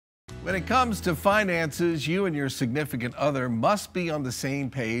When it comes to finances, you and your significant other must be on the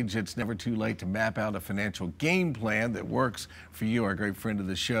same page. It's never too late to map out a financial game plan that works for you. Our great friend of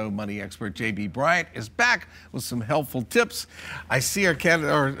the show, money expert Bryan, is back with some helpful tips. I see our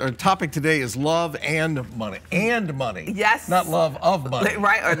topic today is love and money. And money. Yes. Not love of money.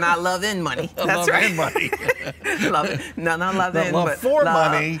 Right, or not love in money. That's love right. and money. Not love not in, love but for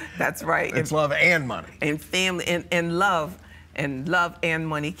love, money. That's right. It's love and money. And family and love. And love and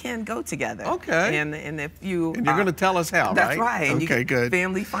money can go together. Okay. And if you... And you're going to tell us how, that's right? That's right. Okay, good.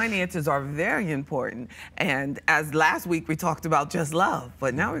 Family finances are very important. And as last week we talked about just love,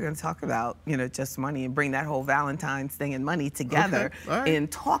 but now we're going to talk about, just money and bring that whole Valentine's thing and money together in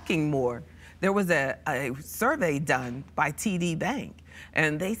talking more. There was a survey done by TD Bank,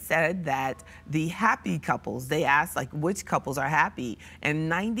 and they said that the happy couples, they asked like which couples are happy,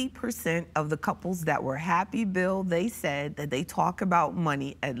 and 90% of the couples that were happy, Bill, they said that they talk about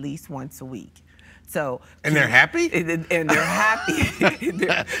money at least once a week. So, and they're happy? And they're happy.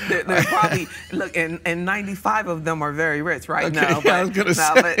 they're probably, look, and 95 of them are very rich right now. Okay, I was going to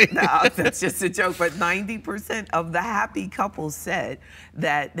say. No, that's just a joke. But 90% of the happy couples said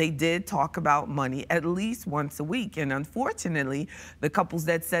that they did talk about money at least once a week. And unfortunately, the couples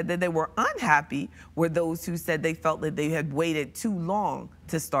that said that they were unhappy were those who said they felt that they had waited too long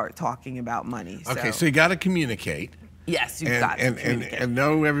to start talking about money. Okay, so you got to communicate. Yes, you've got to communicate. And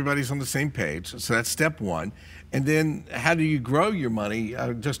know everybody's on the same page. So that's step one. And then how do you grow your money?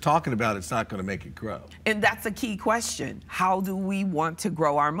 Just talking about it's not going to make it grow. And that's a key question. How do we want to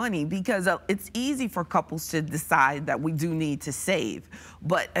grow our money? Because it's easy for couples to decide that we do need to save.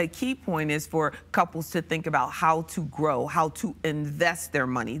 But a key point is for couples to think about how to grow, how to invest their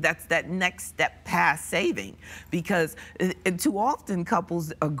money. That's that next step past saving. Because too often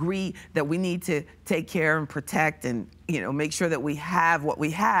couples agree that we need to take care and protect and make sure that we have what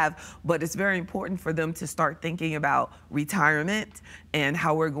we have, but it's very important for them to start thinking about retirement and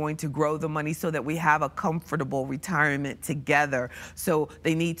how we're going to grow the money so that we have a comfortable retirement together. So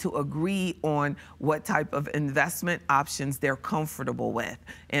they need to agree on what type of investment options they're comfortable with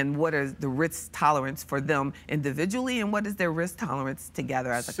and what is the risk tolerance for them individually and what is their risk tolerance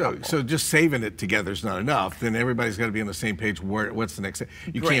together as a couple. So just saving it together is not enough. Then everybody's got to be on the same page. What's the next step?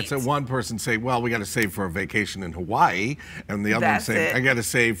 You can't say one person say, well, we got to save for a vacation in Hawaii, and the other one say, I got to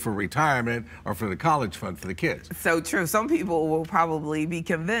save for retirement or for the college fund for the kids. So true. Some people will probably be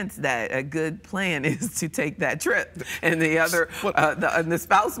convinced that a good plan is to take that trip, and the other, the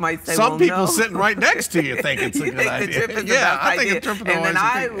spouse might say, some well, people no. sitting right next to you think it's a good idea. I think a trip is and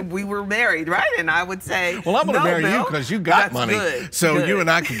then we were married, right? And I would say, well, I'm going to marry Bill, you because you got money, so you and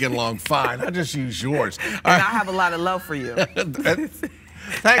I could get along fine. I just use yours. And I have a lot of love for you.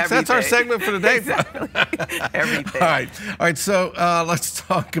 Thanks. That's our segment for today. Exactly. Everything. All right. So let's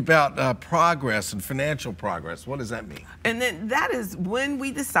talk about progress and financial progress. What does that mean? And then that is when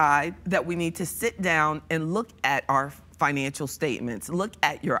we decide that we need to sit down and look at our financial statements, look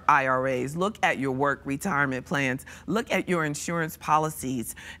at your IRAs, look at your work retirement plans, look at your insurance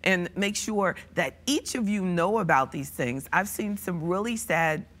policies, and make sure that each of you know about these things. I've seen some really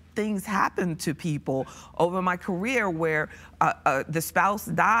sad things happen to people over my career where the spouse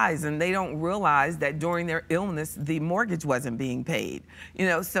dies and they don't realize that during their illness the mortgage wasn't being paid.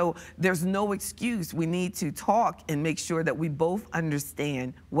 So there's no excuse. We need to talk and make sure that we both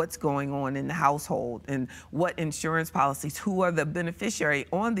understand what's going on in the household and what insurance policies, who are the beneficiary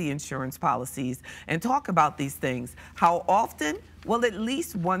on the insurance policies, and talk about these things. How often? Well, at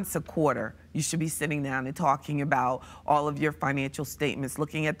least once a quarter, you should be sitting down and talking about all of your financial statements,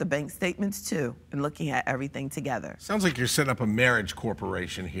 looking at the bank statements too, and looking at everything together. Sounds like you're setting up a marriage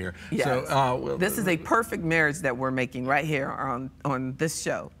corporation here. Yes. So, this is a perfect marriage that we're making right here on this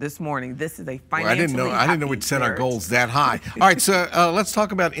show this morning. This is a financially I didn't know we'd set our goals that high. All right, so let's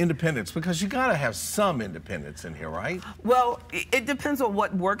talk about independence, because you got to have some independence in here, right? Well, it depends on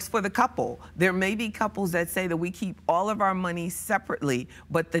what works for the couple. There may be couples that say that we keep all of our money separately,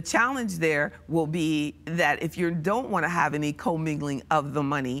 but the challenge there will be that if you don't want to have any commingling of the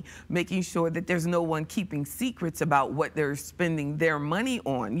money, making sure that there's no one keeping secrets about what they're spending their money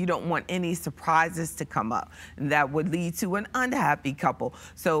on. You don't want any surprises to come up, and that would lead to an unhappy couple.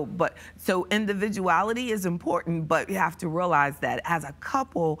 So individuality is important, but you have to realize that as a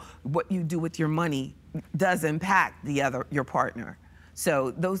couple, what you do with your money does impact your partner.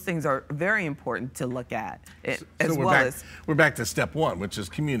 So those things are very important to look at. We're back to step one, which is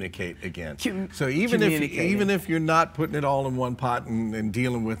communicate again. So even if you're not putting it all in one pot and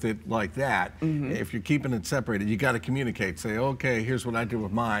dealing with it like that, if you're keeping it separated, you got to communicate. Say, okay, here's what I do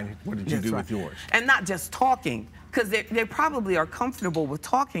with mine. What did you do with yours? And not just talking, because they probably are comfortable with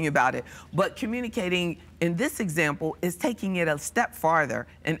talking about it, but communicating in this example is taking it a step farther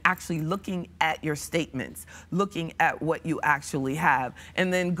and actually looking at your statements, looking at what you actually have,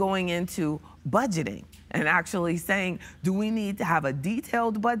 and then going into budgeting and actually saying, do we need to have a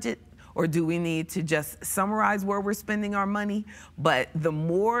detailed budget, or do we need to just summarize where we're spending our money? But the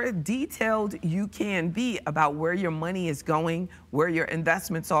more detailed you can be about where your money is going, where your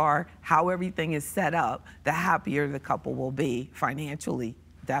investments are, how everything is set up, the happier the couple will be financially.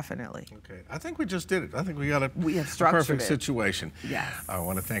 Definitely. Okay, I think we just did it. I think we got a it. perfect situation. Yes. I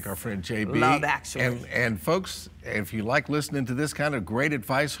want to thank our friend JB. Love, actually. And folks, if you like listening to this kind of great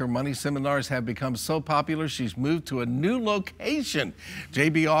advice, her money seminars have become so popular, she's moved to a new location.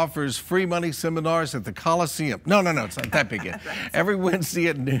 JB offers free money seminars at the Coliseum. No, it's not that big yet. Every Wednesday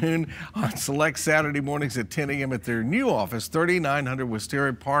at noon, on select Saturday mornings at 10 a.m. at their new office, 3900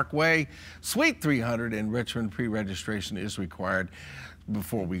 Wisteria Parkway, Suite 300 in Richmond. Pre-registration is required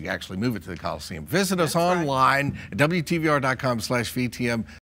before we actually move it to the Coliseum. Visit us online at WTVR.com/VTM.